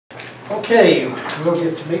Okay, we'll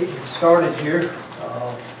get the meeting started here.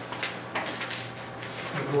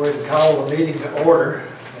 We'll go ahead and call the meeting to order,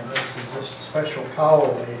 and this is just a special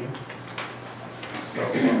call meeting. So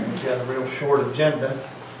we've got a real short agenda.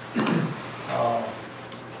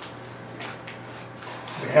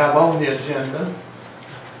 We have on the agenda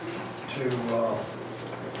to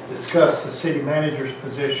discuss the city manager's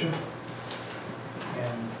position,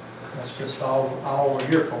 and that's just all we're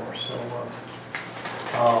here for. So,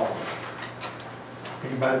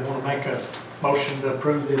 anybody want to make a motion to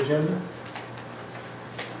approve the agenda?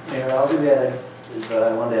 Mayor, I'll do that. But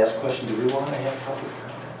I wanted to ask a question. Do we want to have public comment?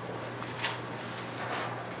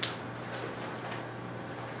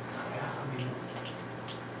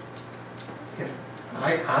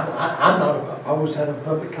 I'm not opposed to having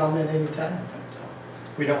public comment anytime.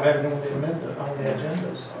 We don't have it on the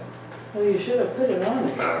agenda, so. Well, you should have put it on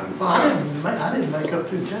it. Well, I didn't make up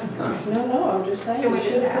the agenda. No, I'm just saying, Can we you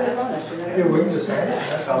should have just put it add on it. Yeah, we can just add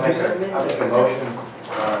it. I'll make a motion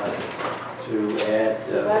to add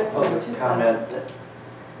public comment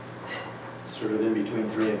sort of in between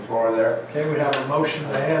 3 and 4 there. Okay, we have a motion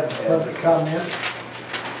to add public comment.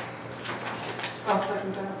 I'll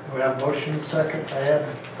second that. We have a motion and second to add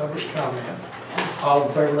public comment. All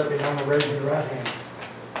in favor, let me know by raising your right hand.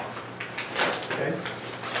 Okay.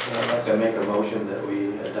 I'd like to make a motion that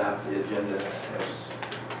we adopt the agenda as.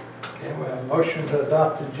 Okay, we have a motion to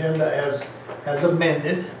adopt the agenda as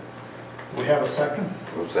amended. We have a second.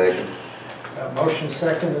 One second. A motion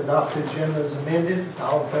second to adopt the agenda as amended.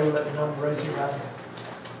 All in favor, let me know by raising your right hand.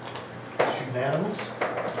 It's unanimous.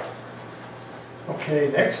 Okay,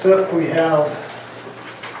 next up we have,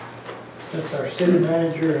 since our city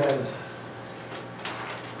manager has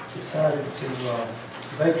decided to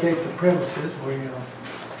vacate the premises,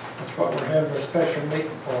 that's what we're having a special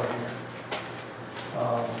meeting for here.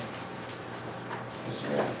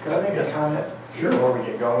 Could I make a comment? Sure. Before we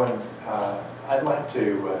get going, I'd like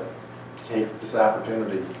to take this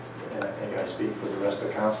opportunity, and I think I speak for the rest of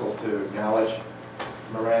the council, to acknowledge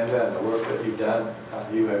Miranda and the work that you've done.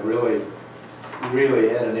 You have really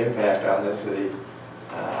had an impact on this city.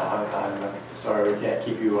 I'm sorry we can't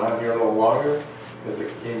keep you on here a little longer, because the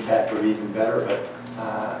impact would be even better, but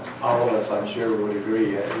all of us, I'm sure, would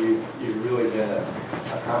agree. You've really been a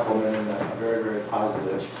compliment and a very, very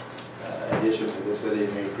positive addition to the city,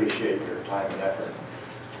 and we appreciate your time and effort.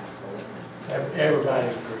 Absolutely. Everybody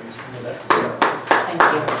agrees with that. Thank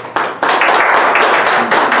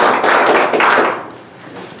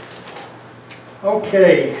you.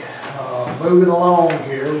 Okay, moving along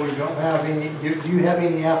here, we don't have any, do you have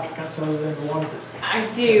any applicants other than the ones that? I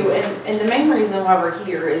do, and the main reason why we're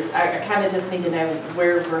here is I kind of just need to know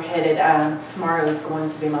where we're headed. Tomorrow is going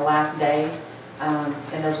to be my last day, and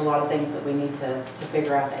there's a lot of things that we need to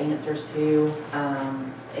figure out the answers to,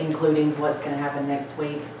 including what's going to happen next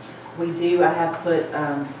week. I have put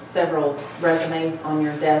several resumes on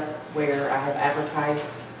your desk where I have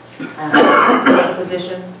advertised the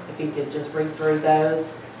position. If you could just read through those.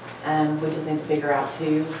 We just need to figure out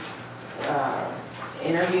too,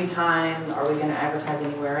 interview time. Are we going to advertise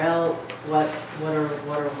anywhere else? What are we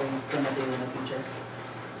going to do in the future?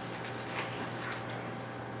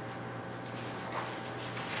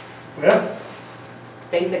 Well,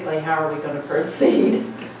 basically, how are we going to proceed?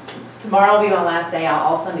 Tomorrow will be my last day.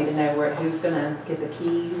 I'll also need to know who's going to get the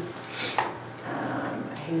keys,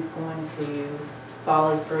 who's going to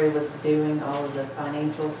follow through with doing all of the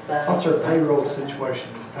financial stuff. what's our payroll situation?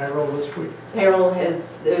 Is payroll this week? Payroll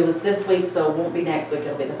it was this week, so it won't be next week,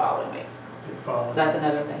 it'll be the following week. That's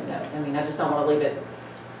another thing though. I mean, I just don't want to leave it,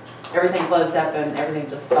 everything closed up and everything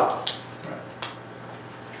just stopped.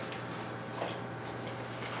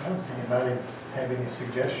 Well, does anybody have any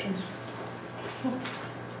suggestions? Well,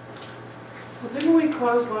 didn't we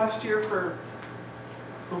close last year for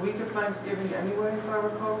the week of Thanksgiving anyway, if I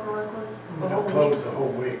recall correctly? We don't close the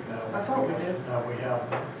whole week, no. I thought we did. No, we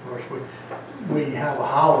haven't. Of course, we have a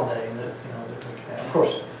holiday that, that we can have. Of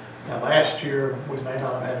course, now last year, we may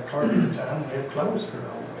not have had a clerk at the time, we had closed for the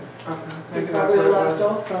whole week. Okay, You maybe that's probably what it left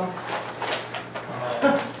was. also.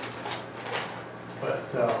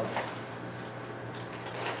 But,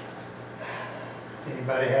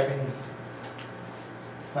 anybody have any,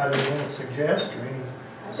 want to suggest or any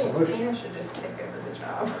I think solution? Tina should just take over the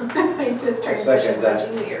job. Make this I'll second transition much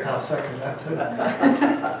that. easier. I'll second that too.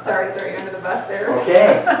 Sorry to throw you under the bus there.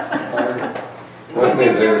 Okay. That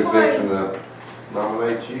means they was fixing to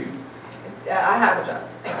nominate you. Yeah, I have a job.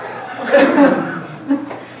 Thank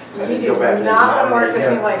you. You need Go back to not want to work with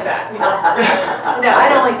me him. like that. No,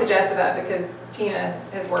 I'd only suggested that because Tina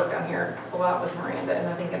has worked down here a lot with Miranda, and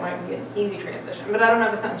I think it might be an easy transition. But I don't know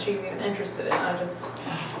if it's something she's even interested in. I just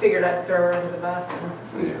figured I'd throw her under the bus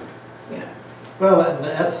and, Yeah. you know. Well, and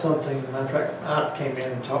that's something, matter of fact, I came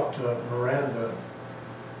in and talked to Miranda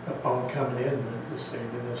upon coming in this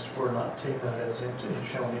evening as to where or not Tina has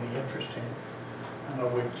shown any interest in it. I know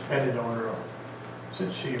we've depended on her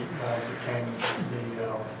since she became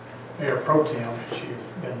the mayor pro tem. She's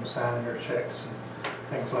been signing her checks and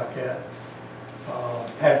things like that.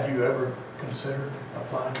 Have you ever considered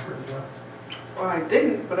applying for the job? Well, I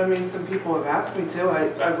didn't, but I mean, some people have asked me to.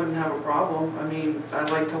 I wouldn't have a problem. I mean, I'd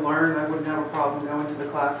like to learn. I wouldn't have a problem going to the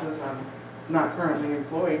classes. I'm not currently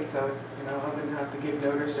employed, so, you know, I wouldn't have to give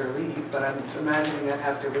notice or leave, but I'm imagining I'd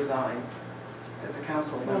have to resign as a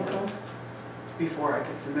council member before I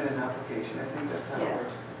could submit an application. I think that's how it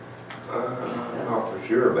works. I'm not for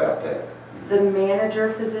sure about that. The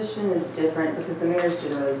manager position is different because the mayor's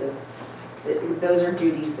generally those are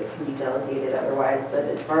duties that can be delegated otherwise, but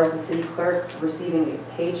as far as the city clerk receiving a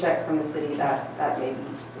paycheck from the city, that may be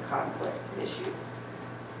a conflict issue.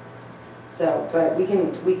 So, but we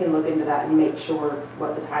can look into that and make sure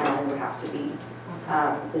what the timeline would have to be,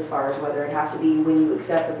 as far as whether it have to be when you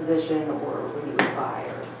accept the position or when you apply,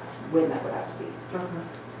 or when that would have to be.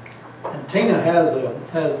 Okay. And Tina has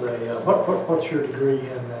what's your degree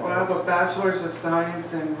in that? Well, I have a bachelor's of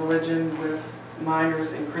science in religion with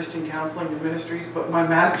minors in Christian counseling and ministries, but my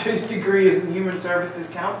master's degree is in human services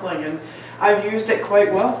counseling, and I've used it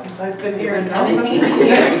quite well since I've been here in Come in Nelson. handy.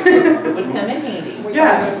 It would come in handy. We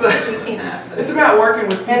Yes. can see Tina after It's this. about working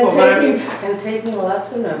with And people, but I mean, taking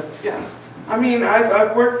lots of notes. yeah. I mean,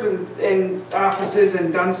 I've worked in offices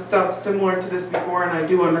and done stuff similar to this before, and I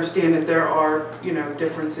do understand that there are, you know,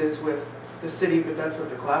 differences with the city, but that's what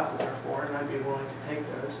the classes are for, and I'd be willing to take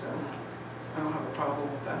those, so I don't have a problem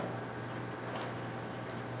with that.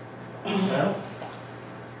 Well,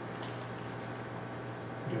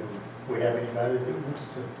 do we have anybody that wants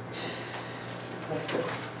to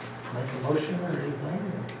make a motion or anything?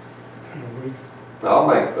 I'll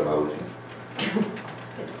make the motion.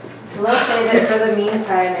 Let's say that for the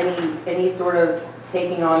meantime, any sort of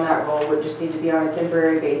taking on that role would just need to be on a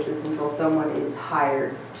temporary basis until someone is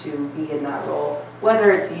hired to be in that role,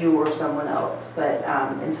 whether it's you or someone else, but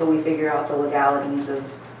until we figure out the legalities of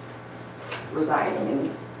resigning and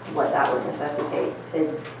what that would necessitate.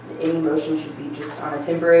 Any motion should be just on a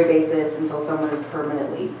temporary basis until someone is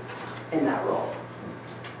permanently in that role.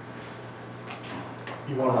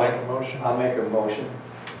 You want to make a motion? I'll make a motion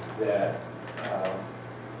that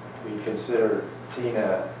we consider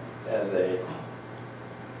Tina as a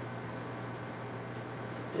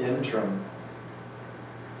interim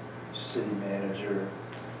city manager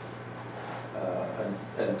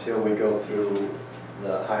until we go through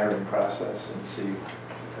the hiring process and see,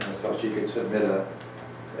 so she could submit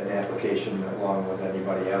an application along with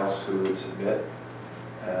anybody else who would submit.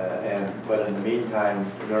 But in the meantime,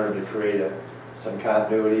 in order to create some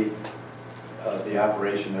continuity of the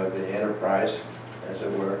operation of the enterprise, as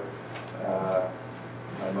it were,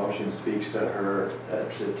 my motion speaks to her,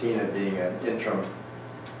 to Tina being an interim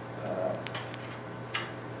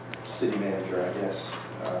city manager, I guess,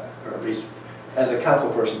 or at least as a council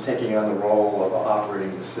person taking on the role of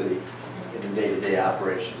operating the city in the day-to-day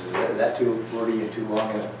operations. Is that too wordy and too long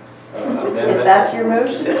an amendment? If that's your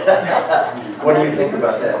motion. What do you think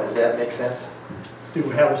about that? Does that make sense? Do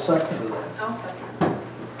we have a second to that? I'll second.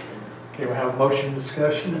 Okay, we have a motion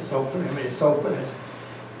discussion, it's open, I mean, it's open,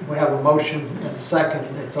 we have a motion and a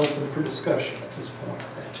second, it's open for discussion at this point.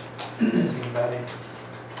 Does anybody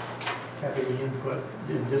have any input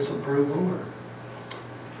in disapproval or?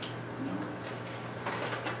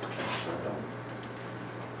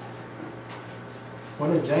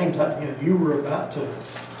 Well, then, James, you were about to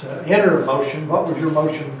enter a motion. What was your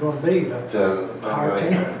motion going to be? Hire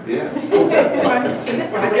Tina? Yeah.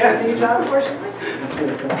 I guess. New job,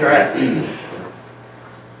 unfortunately. Draft.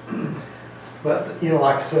 But,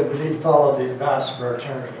 like I said, we need to follow the advice of our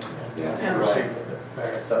attorney and Yeah. proceed with it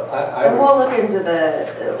there. So And we'll look into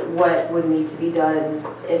what would need to be done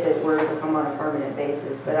if it were to come on a permanent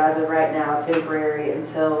basis. But as of right now, temporary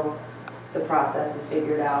until the process is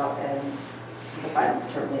figured out and the final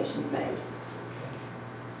determination is made.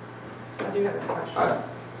 I do have a question. Aye.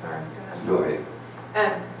 Sorry. Go ahead.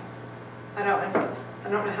 I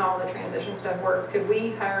don't know how the transition stuff works. Could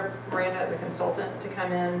we hire Miranda as a consultant to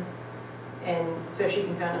come in and so she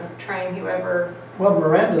can kind of train whoever? Well,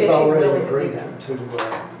 Miranda's If she's already willing to do agreed that.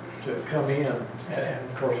 to come in, and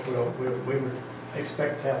of course, we would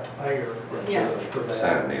expect to have to pay her Yeah. for that.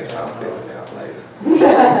 Sign this, I'll fill it out later.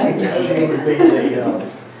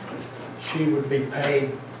 She would be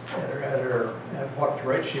paid at what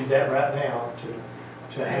rate she's at right now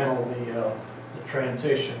to handle the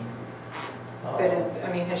transition. But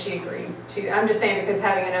I mean, has she agreed to, I'm just saying because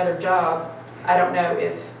having another job, I don't know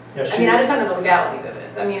if, Yeah, I mean, I just don't know the legalities of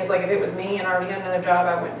this. I mean, it's like if it was me and I already had another job,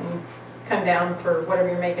 I wouldn't come down for whatever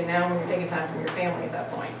you're making now when you're taking time from your family at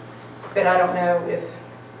that point. But I don't know if,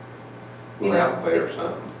 you We'll have to know. pay her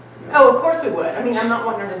something. Oh, of course we would. I mean, I'm not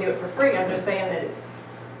wanting her to do it for free. I'm just saying that it's,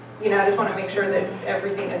 you know, I just want to make sure that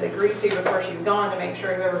everything is agreed to before she's gone to make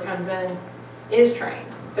sure whoever comes in is trained.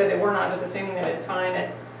 So that we're not just assuming that it's fine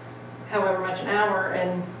at however much an hour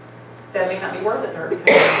and that may not be worth it to her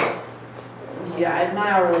because. Yeah, at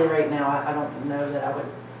my hourly rate now, I don't know that I would,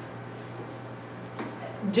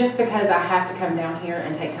 just because I have to come down here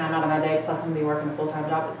and take time out of my day, plus I'm gonna be working a full-time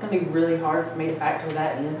job, it's gonna be really hard for me to factor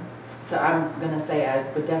that in. So I'm gonna say I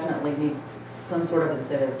would definitely need some sort of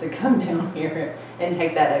incentive to come down here and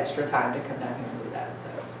take that extra time to come down here and do that, so.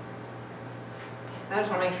 I just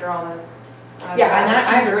want to make sure all the. Yeah, and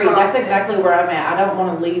I agree, that's exactly where I'm at. I don't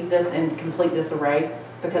want to leave this in complete disarray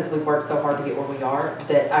because we've worked so hard to get where we are,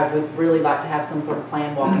 that I would really like to have some sort of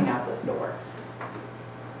plan walking out this door.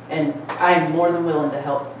 And I am more than willing to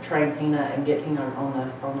help train Tina and get Tina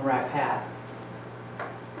on the right path.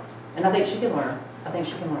 And I think she can learn. I think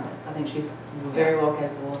she can learn it. I think she's very well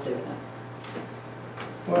capable of doing it.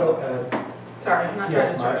 Well, Sorry, I'm not trying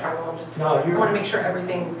Yes, to start Mike. trouble. I'm just, No, I you- want to make sure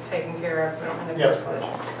everything's taken care of so we don't end up. Yes, in ma'am. this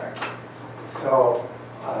position. Sorry. So,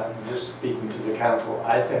 just speaking to the council,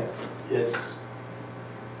 I think it's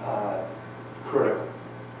critical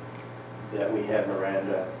that we have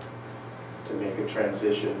Miranda to make a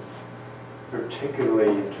transition, particularly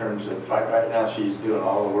in terms of, right now she's doing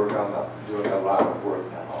all the work doing a lot of work,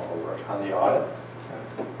 not all the work, on the audit.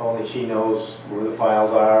 Only she knows where the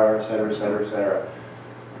files are, et cetera, et cetera, et cetera.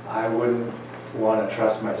 I wouldn't want to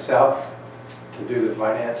trust myself to do the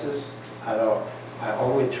finances. I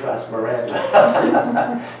only trust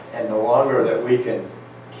Miranda. And the longer that we can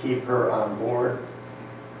keep her on board,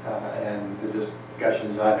 and the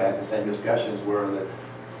discussions I've had, the same discussions were that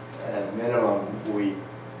at a minimum, we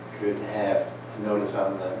could have a notice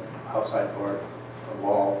on the outside door, a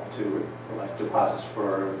wall to like deposits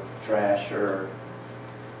for trash or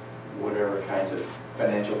whatever kinds of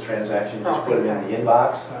financial transactions, just put them in the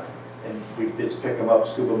inbox. And we just pick them up,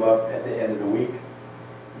 scoop them up at the end of the week.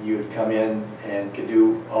 You would come in and could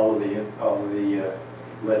do all of the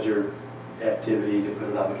ledger activity to put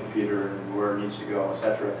it on the computer and where it needs to go,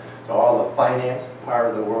 etc. So all the finance part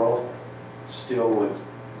of the world still would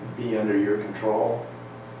be under your control.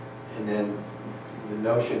 And then the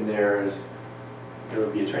notion there is there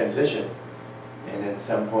would be a transition, and at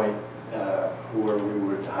some point, whoever we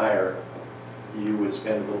were to hire, you would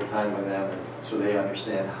spend a little time with them so they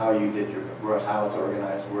understand how you did how it's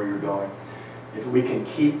organized, where you're going. If we can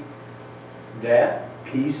keep that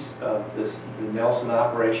piece of the Nelson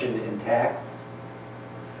operation intact,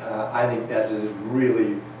 I think that is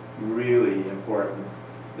really, really important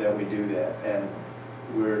that we do that. And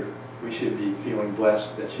we should be feeling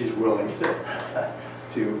blessed that she's willing to.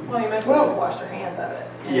 Well, you might as well just wash their hands of it.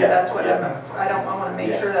 And Yeah, that's what yeah. I want to make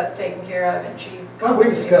Yeah. sure that's taken care of and she's. Well, we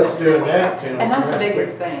discussed doing that, you know. And that's the last week.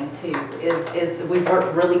 biggest thing too, is that we've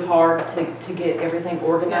worked really hard to get everything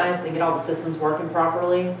organized and get all the systems working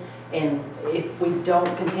properly. And if we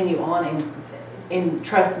don't continue on, and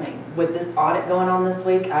trust me, with this audit going on this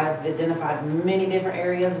week, I've identified many different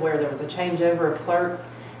areas where there was a changeover of clerks.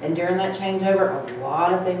 And during that changeover, a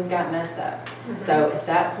lot of things got messed up. So at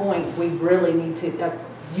that point, we really need to,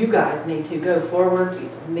 you guys need to go forward. You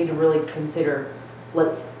need to really consider,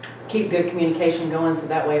 let's keep good communication going so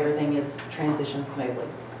that way everything is transitioned smoothly.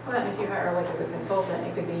 Well, and if you hire like as a consultant,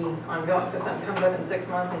 it could be ongoing. So if something comes up in 6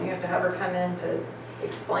 months and you have to have her come in to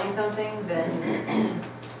explain something, then,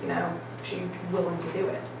 you know, she's willing to do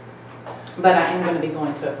it. But I am going to be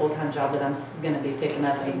going to a full-time job that I'm going to be picking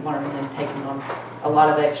up and learning and taking on a lot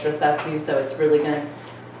of extra stuff too. So it's really going to,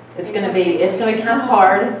 it's going to be kind of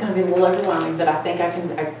hard. It's going to be a little overwhelming, but I think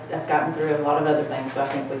I've gotten through a lot of other things, so I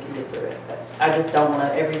think we can get through it. But I just don't want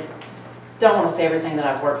to see everything that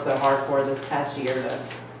I've worked so hard for this past year to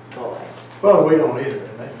go away. Well, we don't either,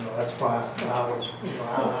 and you know, that's why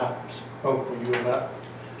I spoke with you about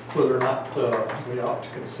whether or not we ought to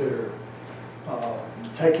consider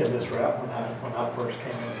taking this route when I first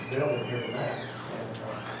came in the building here tonight. And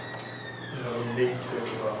you know, we need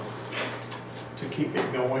to keep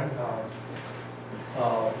it going.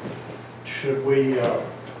 Should we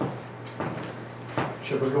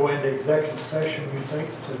go into executive session, you think,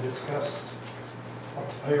 to discuss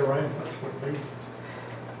pay arrangements would be.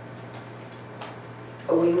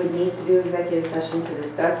 We would need to do executive session to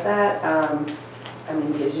discuss that. I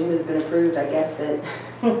mean, the agenda's been approved, I guess that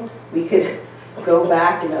we could go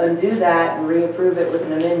back and undo that and reapprove it with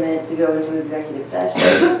an amendment to go into executive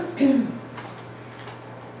session.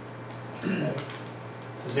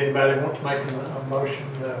 Does anybody want to make a motion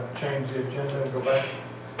to change the agenda and go back?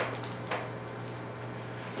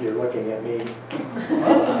 You're looking at me.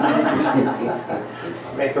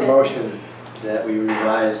 Make a motion that we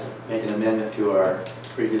revise, make an amendment to our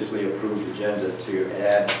previously approved agenda to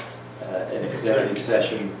add an executive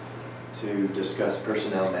session to discuss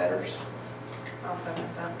personnel matters. I'll second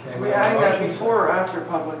that. Okay, We we have a adding that motion. before or after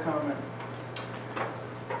public comment?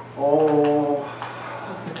 Oh.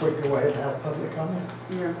 I think we can go ahead and have public comment.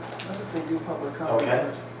 Yeah, I would say do public comment.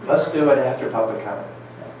 Okay, let's do it after public comment.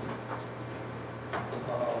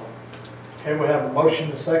 Okay, we have a motion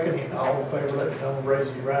and a second, and all in favor, let me know,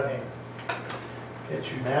 raise your right hand. It's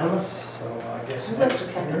unanimous, so I guess Who was next the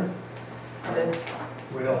second? year, I did.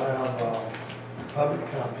 we'll have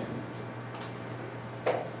public comment.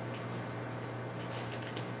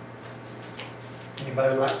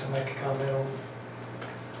 Anybody like to make a comment on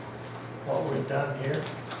what we've done here?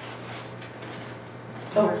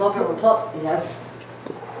 Yes.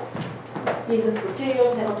 He's a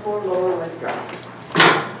potato town for Lower Lake Drive.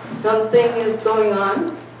 Something is going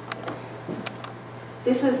on.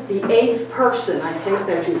 This is the 8th person, I think,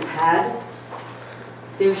 that you've had.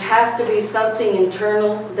 There has to be something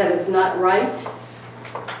internal that is not right.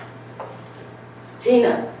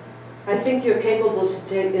 Tina, I think you're capable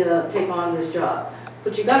to take on this job,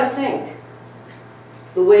 but you gotta think.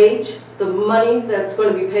 The wage, the money that's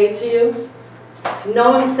going to be paid to you,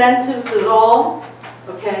 no incentives at all,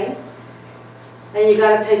 okay? And you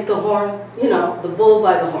gotta take the horn, you know, the bull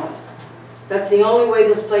by the horns. That's the only way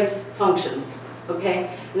this place functions,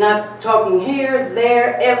 okay? Not talking here,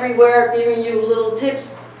 there, everywhere, giving you little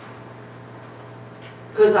tips.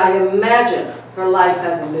 Because I imagine her life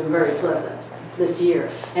hasn't been very pleasant this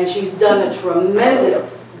year. And she's done a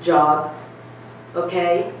tremendous job,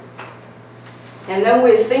 okay? And then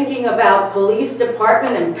we're thinking about police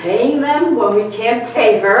department and paying them when we can't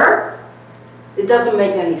pay her? It doesn't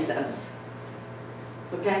make any sense.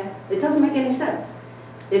 Okay? It doesn't make any sense.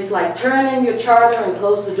 It's like turn in your charter and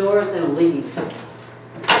close the doors and leave.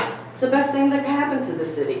 It's the best thing that can happen to the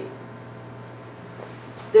city.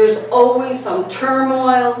 There's always some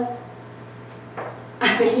turmoil.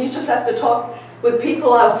 I mean, you just have to talk with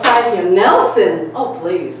people outside here. Nelson, oh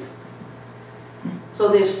please. So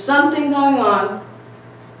there's something going on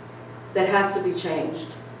that has to be changed.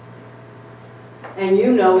 And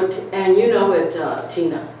you know it,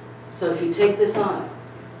 Tina. So if you take this on,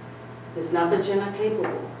 it's not that you're not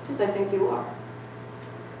capable, because I think you are.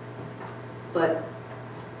 But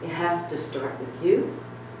it has to start with you.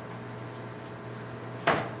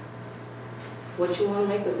 What you want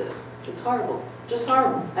to make of this? It's horrible, just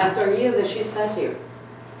horrible. After a year that she spent here,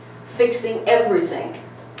 fixing everything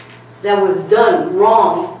that was done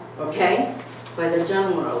wrong, okay, by the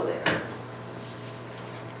gentleman over there.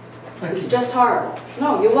 It's just horrible.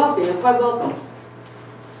 No, you're welcome. You're quite welcome.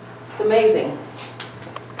 It's amazing.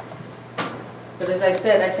 But as I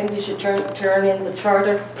said, I think you should turn in the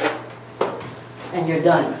charter, and you're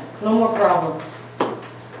done. No more problems.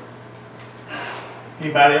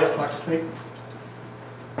 Anybody else like to speak?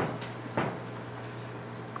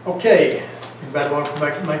 Okay, anybody want to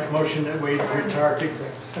make a motion that we retire to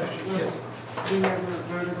executive session? Yes. We never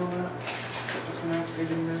voted on that. It's an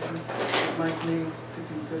outstanding motion. I'd like me to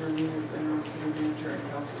consider me as the interim city manager and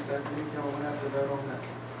council secretary. Y'all would have to vote on that.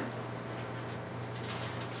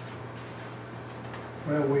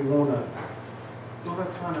 Well, we want to. Well,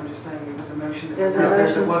 that's fine. I'm just saying it was a motion. That There's was a out there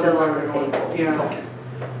that motion wasn't still on the voted table. Yeah.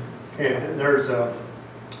 Okay, there's a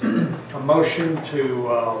motion to,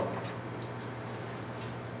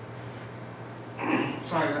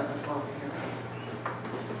 Sorry about this long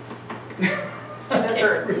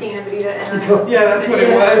Except for Tina to be the interim. Yeah, that's what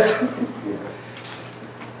it was.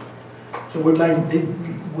 so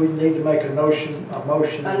we need to make a motion. A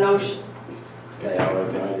notion.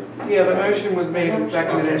 Yeah, the motion was made and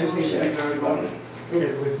seconded. It just needs to be voted on.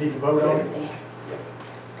 Okay, we need to vote on it.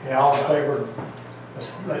 Okay, all in favor,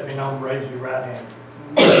 let me know, raise your right hand.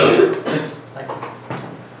 Thank you.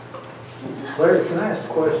 Larry, can I ask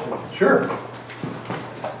a question? Sure.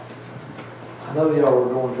 I know y'all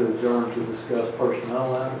were going to adjourn to discuss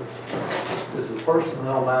personnel matters. Is the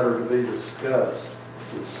personnel matter to be discussed,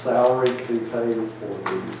 the salary to be paid for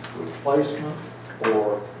the replacement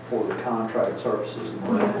or for the contract services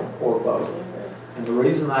or both? And the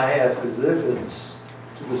reason I ask is if it's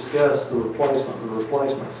to discuss the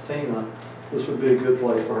replacement's Tina, this would be a good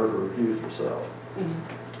place for her to review herself.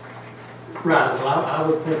 Right, well, I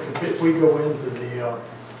would think if we go into the,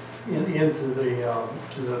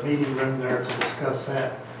 to the meeting room there to discuss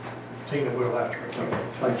that, Tina will have to review it.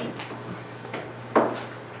 Thank you.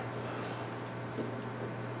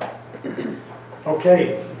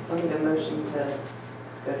 Okay, Still need a motion to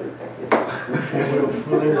go to executive session. and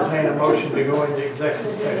we'll entertain a motion to go into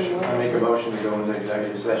executive session. I make a motion to go into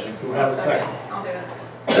executive session. Do we have a second? I'll do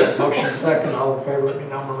it. Motion second, all in favor, let me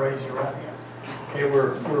know, raise your right hand. Okay,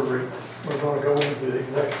 we're gonna go into the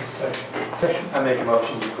executive session. I make a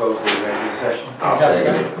motion to close the executive session. We have a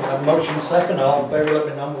second. We have a motion second, all in favor, let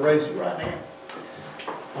me know, raise your right hand.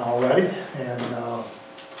 All righty, and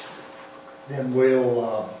then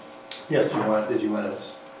we'll, yes, Did you want to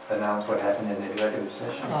announce what happened in the executive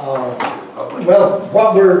session? Public? well,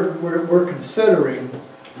 what we're considering,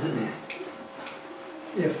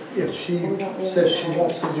 if she says she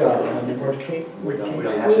wants the job, I mean, we can't. We don't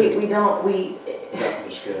have to. We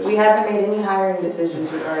Discuss. we haven't made any hiring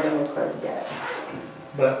decisions regarding the clerk yet.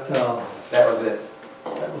 But, That was it.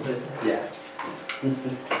 that was it. Yeah.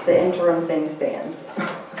 The interim thing stands.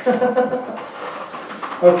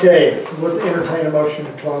 Okay, we'll entertain a motion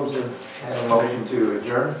to close the. Have a motion to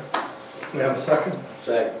adjourn? We have a second?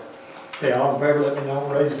 Second. Okay, all in favor, let me know,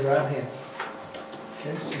 raise your right hand.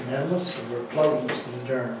 Okay, it's unanimous, and we're closing, Mr.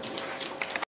 Adjournment.